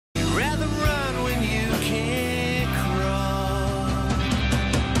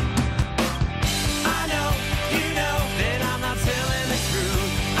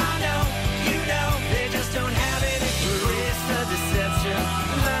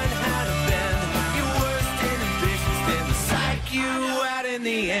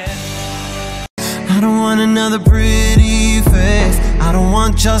another pretty face. I don't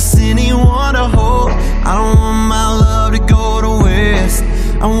want just anyone to hold. I don't want my love to go to waste.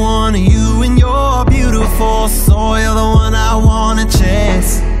 I want you and your beautiful soul. You're the one I wanna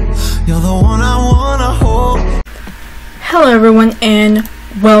chase. You're the one I wanna hold. Hello everyone and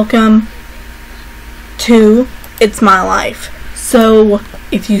welcome to It's My Life. So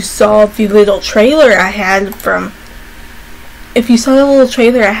if you saw the little trailer I had before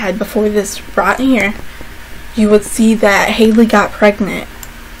this right here, you would see that Haley got pregnant,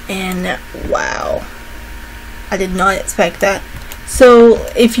 and wow, I did not expect that. So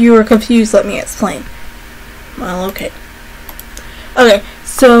if you were confused, let me explain. Well, okay,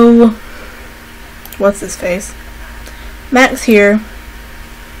 so what's his face? Max here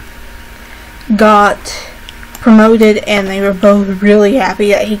got promoted, and they were both really happy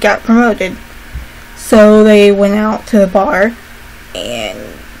that he got promoted. So they went out to the bar, and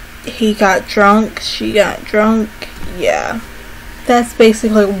he got drunk, she got drunk. Yeah, that's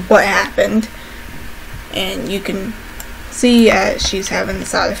basically what happened, and you can see she's having the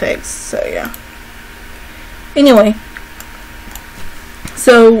side effects. So yeah, anyway,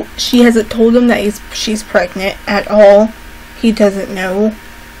 so she hasn't told him that she's pregnant at all. He doesn't know.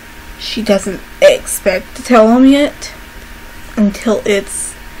 She doesn't expect to tell him yet until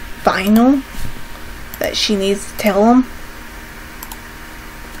it's final that she needs to tell him.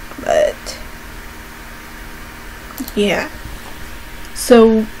 But yeah,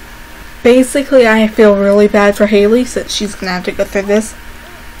 so basically I feel really bad for Haley since she's gonna have to go through this.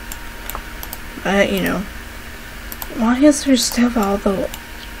 But you know, why is there stuff all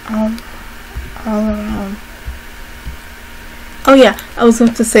around? Oh yeah, I was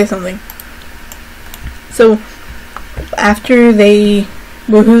going to say something. So after they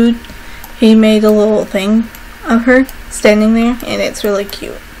woohooed, he made a little thing of her standing there, and it's really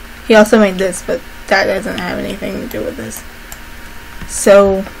cute. He also made this, but that doesn't have anything to do with this.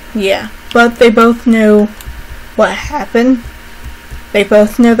 So yeah, but they both know what happened. They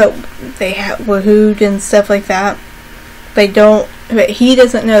both know that they had woohooed and stuff like that. But he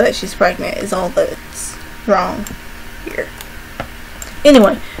doesn't know that she's pregnant is all that's wrong here.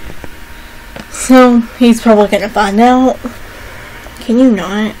 Anyway, so he's probably gonna find out. Can you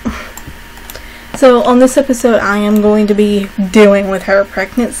not? So on this episode, I am going to be dealing with her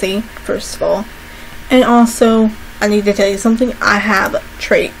pregnancy, first of all. And also, I need to tell you something. I have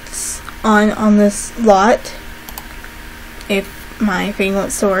traits on this lot. If my thing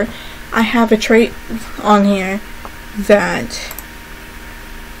went sore, I have a trait on here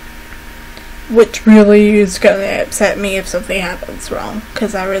which really is gonna upset me if something happens wrong,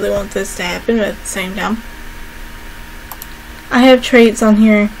 because I really want this to happen, but at the same time, I have traits on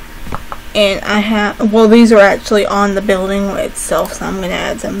here, and these are actually on the building itself, so I'm gonna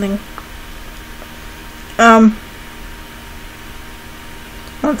add something.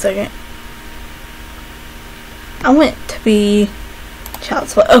 One second. I want to be child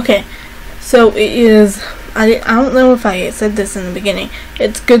support. Okay, so it is, I don't know if I said this in the beginning,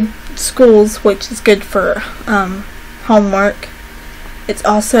 it's Good Schools, which is good for homework. It's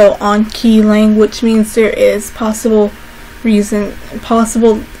also on Keylang, which means there is possibility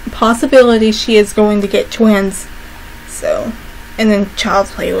she is going to get twins. So, and then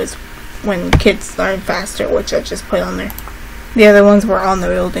Child's Play was when kids learn faster, which I just put on there. The other ones were on the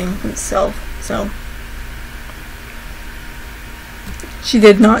building itself. So she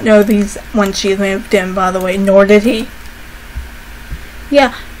did not know these when she moved in, by the way, nor did he.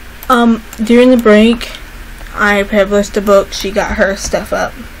 Yeah, during the break, I published a book. She got her stuff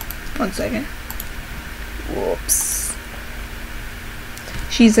up. One second. Whoops.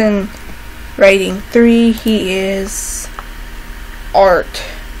 She's in writing 3. He is art.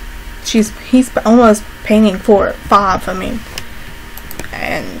 He's almost painting 5, I mean.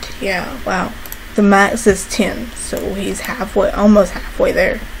 And yeah, wow. The max is 10, so he's almost halfway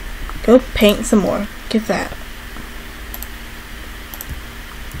there. Go paint some more. Get that.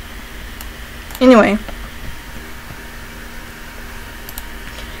 Anyway,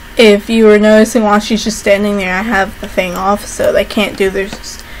 if you were noticing while she's just standing there, I have the thing off so they can't do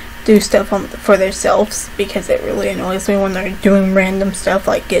stuff for themselves, because it really annoys me when they're doing random stuff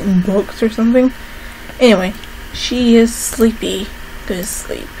like getting books or something. Anyway, she is sleepy. Go to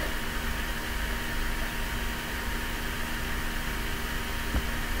sleep.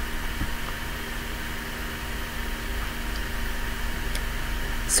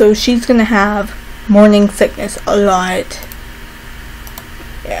 So she's gonna have morning sickness a lot.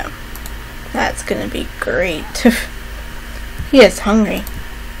 Yeah, that's gonna be great. He is hungry.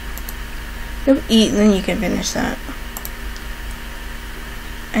 Go eat and then you can finish that.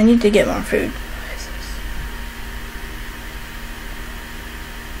 I need to get more food. What is this?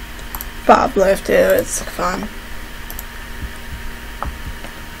 Bob left it. It's fun.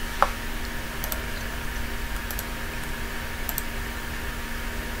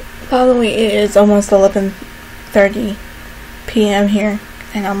 By the way, it is almost 11:30 p.m. here,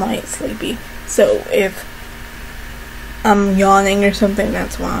 and I'm like sleepy. So if I'm yawning or something,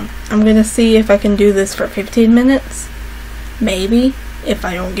 that's why. I'm gonna see if I can do this for 15 minutes. Maybe, if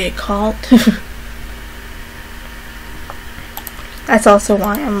I don't get caught. That's also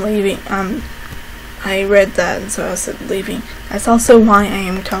why I'm leaving. I read that, and so I said leaving. That's also why I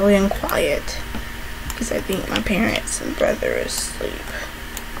am totally quiet. Because I think my parents and brother are asleep.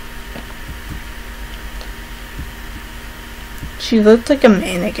 She looked like a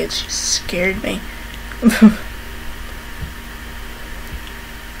mannequin. She scared me.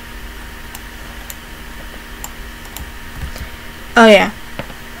 Oh yeah,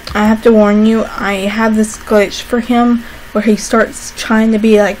 I have to warn you, I have this glitch for him where he starts trying to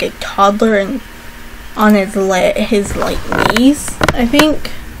be like a toddler and on his knees, I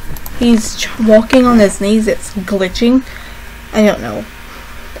think. He's walking on his knees, it's glitching. I don't know.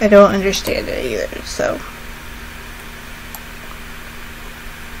 I don't understand it either, so.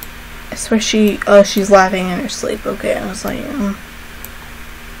 I swear she's laughing in her sleep. Okay, I was like,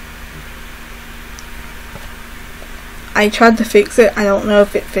 I tried to fix it. I don't know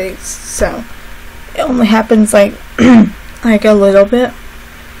if it fixed, so it only happens like like a little bit.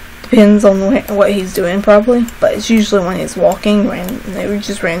 Depends on what he's doing probably, but it's usually when he's walking and it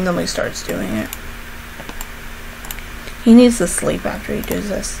just randomly starts doing it. He needs to sleep after he does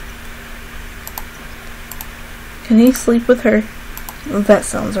this. Can he sleep with her? Well, that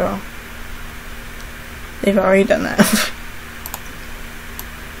sounds wrong. They've already done that.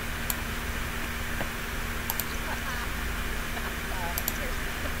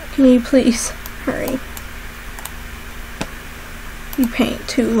 Can you please hurry? You paint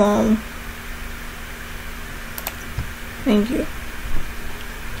too long. Thank you.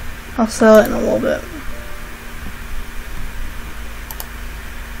 I'll sell it in a little bit.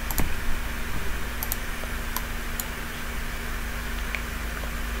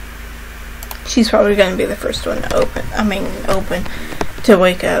 She's probably going to be the first one to open to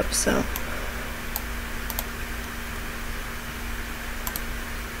wake up, so.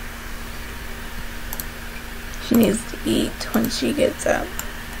 She needs to eat when she gets up.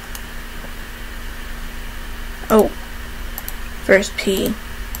 Oh, first pee,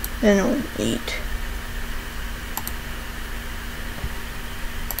 then we'll eat.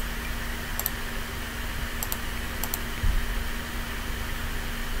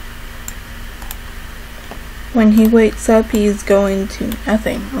 When he wakes up, he's going to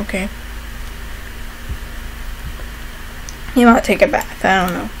nothing, okay? He might take a bath, I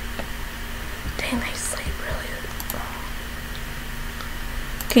don't know. Dang, they sleep really long.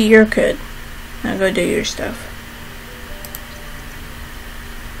 Okay, you're good. Now go do your stuff.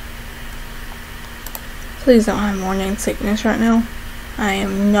 Please don't have morning sickness right now. I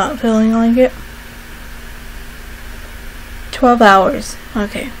am not feeling like it. 12 hours,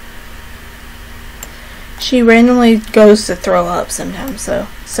 okay. She randomly goes to throw up sometimes, so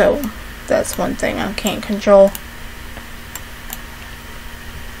that's one thing I can't control.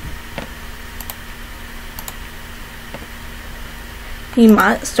 He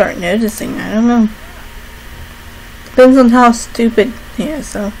might start noticing, I don't know. Depends on how stupid he is,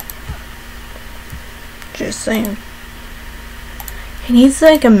 so. Just saying. He needs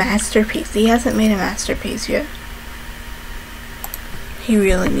like a masterpiece. He hasn't made a masterpiece yet. He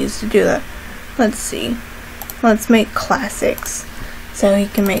really needs to do that. Let's see. Let's make classics so he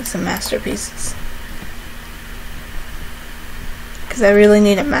can make some masterpieces. Because I really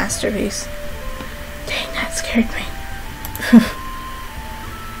need a masterpiece. Dang, that scared me.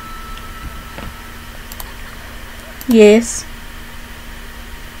 Yes.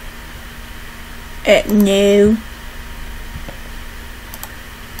 No.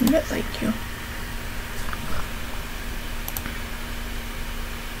 No, thank you.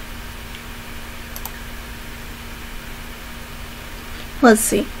 Let's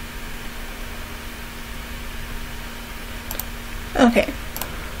see. Okay.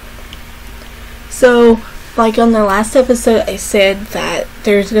 So, like on the last episode, I said that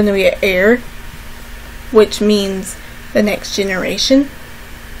there's going to be an heir, which means the next generation.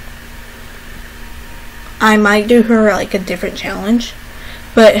 I might do her like a different challenge,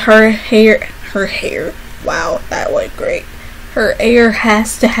 but her hair, wow, that looked great. Her heir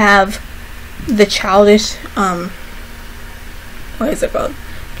has to have the childish, what is it called?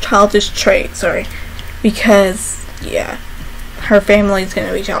 Childish trait, sorry. Because, yeah, her family's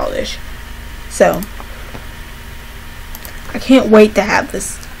gonna be childish. So, I can't wait to have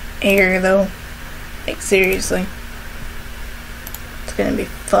this air though. Like seriously. It's gonna be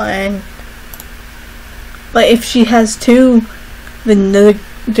fun. But if she has two, then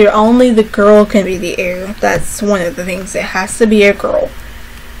only the girl can be the heir. That's one of the things. It has to be a girl.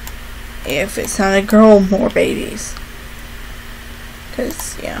 If it's not a girl, more babies.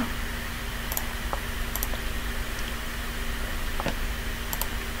 Cause yeah.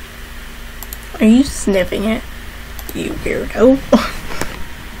 Are you sniffing it? You weirdo.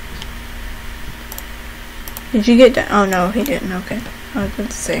 Did you get that? Oh no, he didn't. Okay. I was going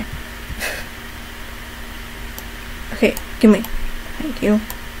to say. Okay, give me. Thank you.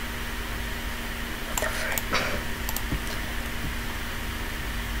 What the frick?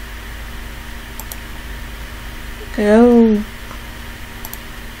 Go.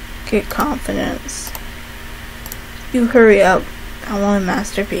 Get confidence. You hurry up. I want a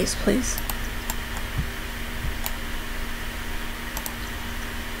masterpiece, please.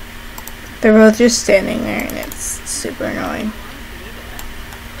 They're both just standing there and it's super annoying.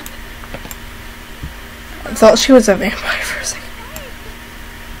 I thought she was a vampire for a second.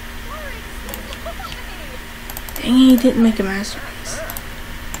 Dang, he didn't make a masterpiece.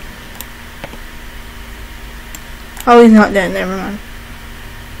 Oh, he's not dead, never mind.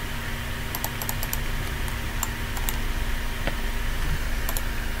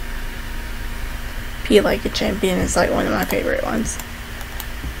 Pee Like a Champion is like one of my favorite ones.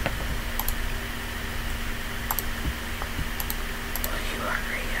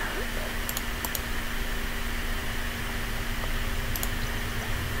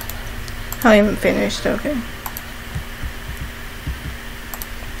 I haven't finished, okay.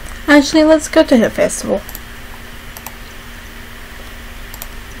 Actually, let's go to the festival.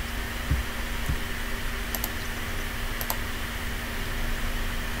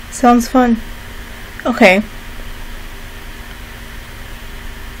 Sounds fun. Okay.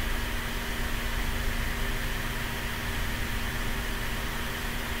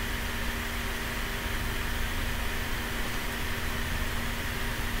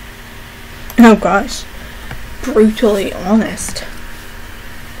 Oh gosh. Brutally honest.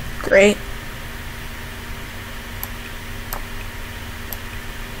 Great.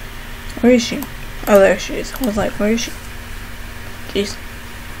 Where is she? Oh, there she is. I was like, where is she? Jeez.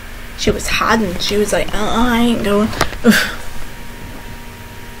 She was hiding. She was like, I ain't going. Ugh.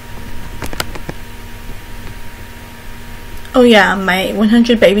 Oh yeah, my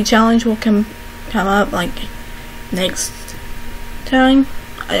 100 baby challenge will come up like next time.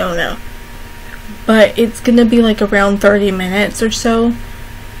 I don't know. But it's gonna be like around 30 minutes or so.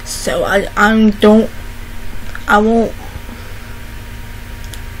 So I don't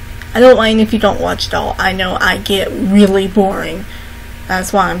mind if you don't watch it all. I know I get really boring.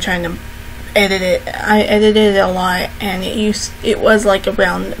 That's why I'm trying to edit it. I edited it a lot and it was like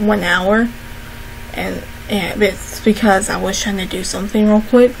around 1 hour. And it's because I was trying to do something real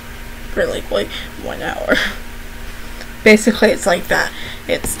quick. Really quick. 1 hour. Basically it's like that.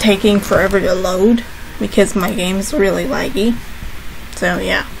 It's taking forever to load because my game's really laggy. So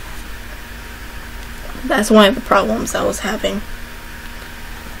yeah. That's one of the problems I was having.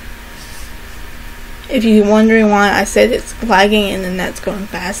 If you're wondering why I said it's lagging and the net's going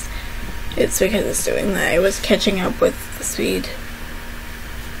fast, it's because it's doing that. It was catching up with the speed.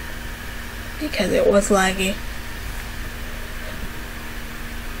 Because it was laggy.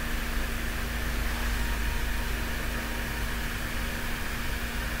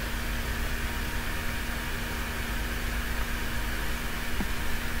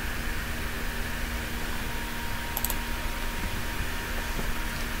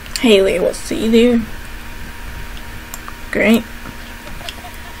 Haley, we'll see you there. Great.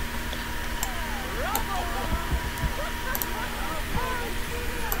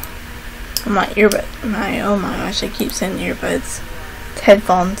 My earbud. Oh my gosh, I keep saying earbuds. It's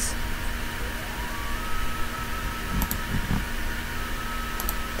headphones.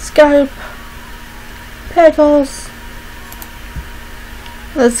 Skype. Pedals.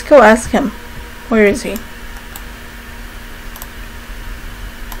 Let's go ask him. Where is he?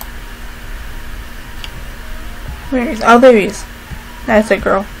 Where is? Oh, there he is. That's a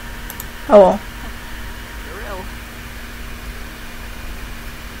girl. Oh well.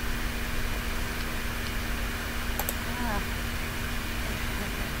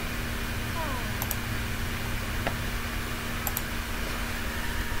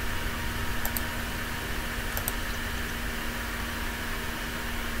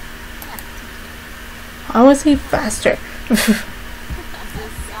 How was he faster?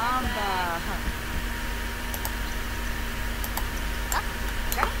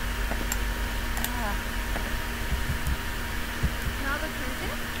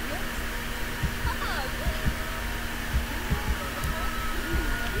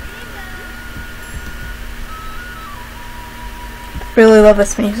 really love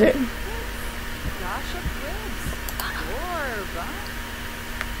this music.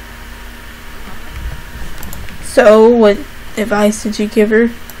 So, what advice did you give her?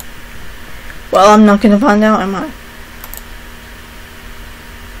 Well, I'm not gonna find out, am I?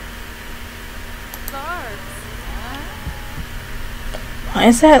 Why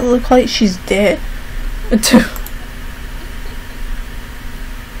does that look like she's dead?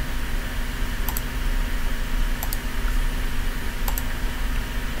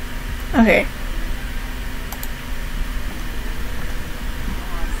 Okay.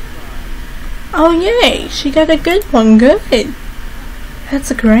 Oh yay! She got a good one. Good.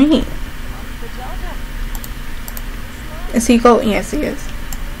 That's great. Is he going? Yes, he is.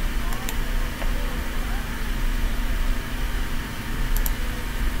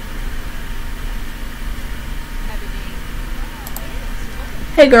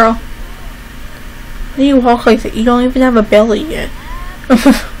 Hey girl. Why do you walk like that? You don't even have a belly yet.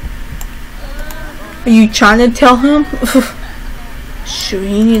 Are you trying to tell him? Shoot,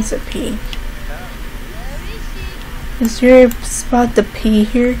 he needs to pee. Is there a spot to pee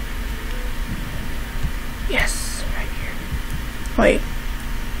here? Yes, right here. Wait.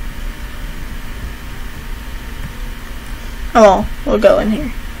 Oh, we'll go in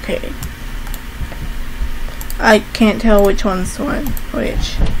here. Okay. I can't tell which one's the one.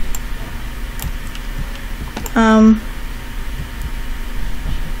 Which?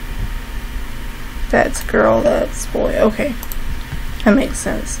 That's girl, that's boy. Okay. That makes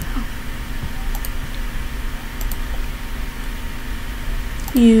sense now.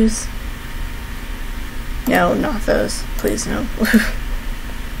 Use. No, not those. Please no.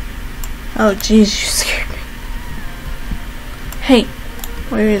 Oh jeez, you scared me. Hey,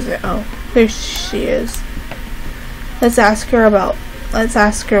 where is it? Oh, there she is. Let's ask her why,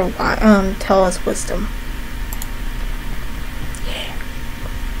 tell us wisdom. Yeah.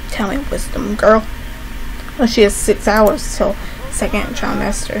 Tell me wisdom, girl. Oh, she has 6 hours till second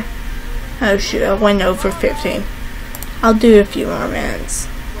trimester. Oh shoot, I went over 15. I'll do a few more minutes.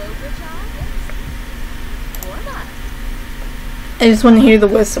 I just want to hear the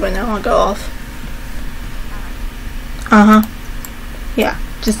wisdom and then I'll go off. Uh-huh. Yeah,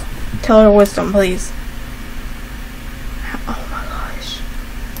 just tell her wisdom, please. Oh my gosh.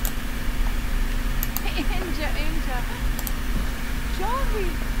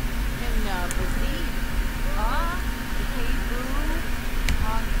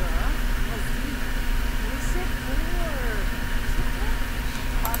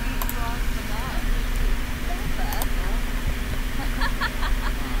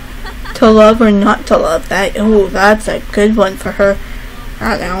 To love or not to love? That's a good one for her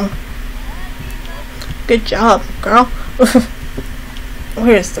right now. Good job, girl.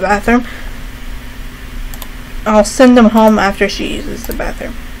 Where's the bathroom? I'll send them home after she uses the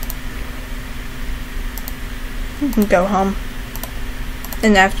bathroom. You can go home.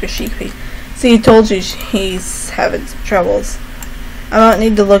 And after she pees. See, I told you he's having some troubles. I don't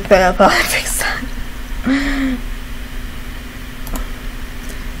need to look that up. I'll fix that.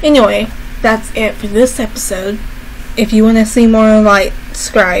 Anyway, that's it for this episode. If you want to see more, like,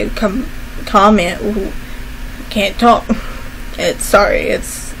 subscribe, comment. Ooh, can't talk. It's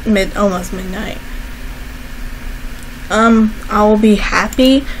almost midnight. I will be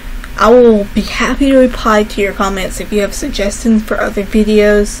happy to reply to your comments if you have suggestions for other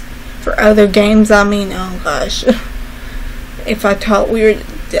videos, for other games. I mean, oh gosh. If I talk weird,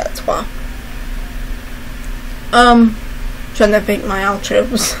 that's why. Trying to think my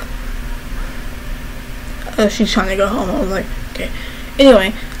outros. She's trying to go home. I was like, okay.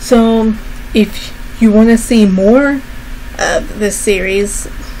 Anyway, so if you want to see more of this series,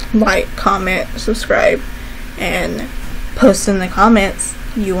 like, comment, subscribe, and post in the comments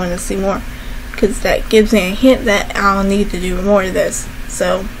you want to see more, because that gives me a hint that I'll need to do more of this.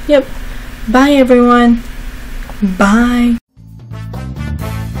 So, yep. Bye, everyone. Bye.